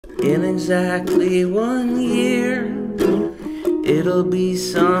In exactly 1 year, it'll be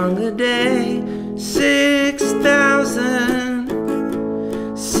song a day. 6,000,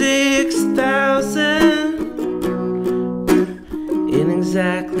 6,000. In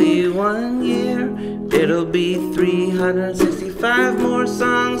exactly 1 year, it'll be 365 more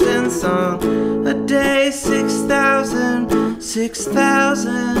songs and song a day. 6,000,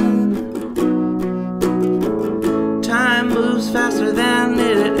 6,000. Time moves faster than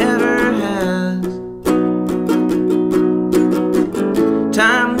it ever has.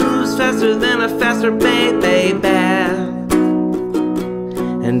 Time moves faster than a faster baby bath.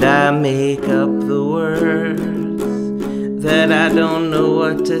 And I make up the words that I don't know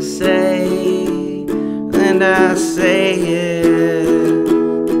what to say, and I say it.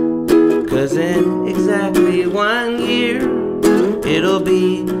 'Cause in exactly 1 year, it'll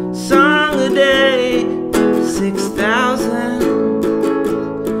be song a day. 6,000,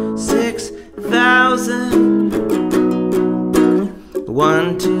 6,000.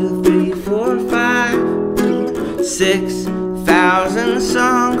 1, 2, 3, 4, 5, 6,000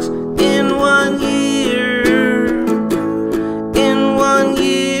 songs in 1 year. In 1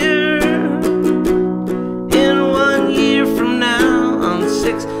 year. In 1 year from now, on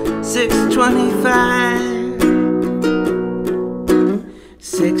 6/6/25.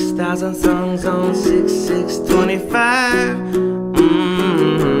 6,000 songs on 6/6/25.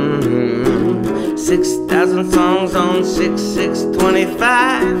 6,000 songs on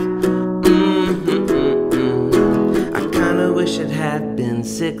 6/6/25. I kinda wish it had been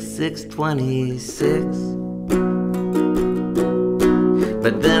 6/6/26.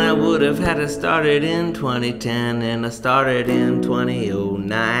 But then I would have had to start it in 2010, and I started in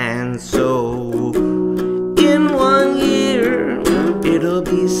 2009. So in 1 year, it'll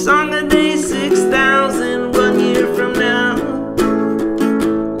be song a day. 6,000 1 year from now.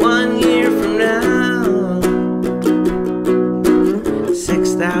 1 year from now.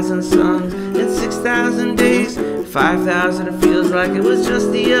 6,000 songs in 6,000 days. 5,000 it feels like it was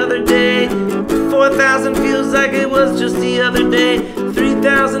just the other day. 4,000 feels like it was just the other day.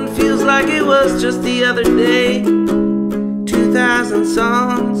 3,000 feels like it was just the other day. 2,000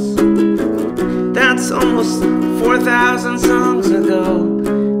 songs, that's almost 4,000 songs ago.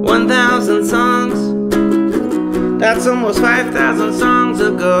 1,000 songs, that's almost 5,000 songs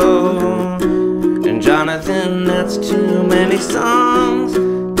ago. And Jonathan, that's too many songs.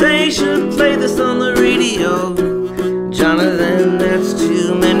 They should play this on the radio. Jonathan, that's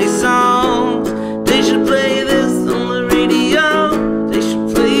too many songs. They should play this on the radio. They should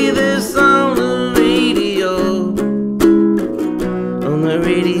play this on the radio. On the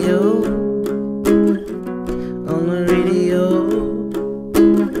radio. On the radio.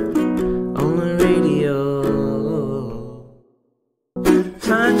 On the radio.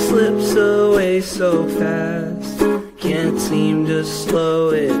 Time slips away so fast, can't seem to slow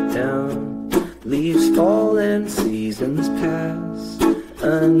it down. Leaves fall and seasons pass,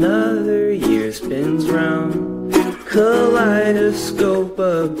 another year spins round. Kaleidoscope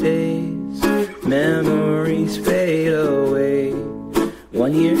of days, memories fade away.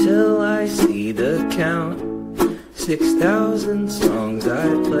 1 year till I see the count. 6,000 songs I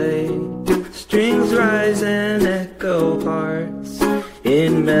play. Strings rise and echo hearts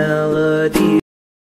in melody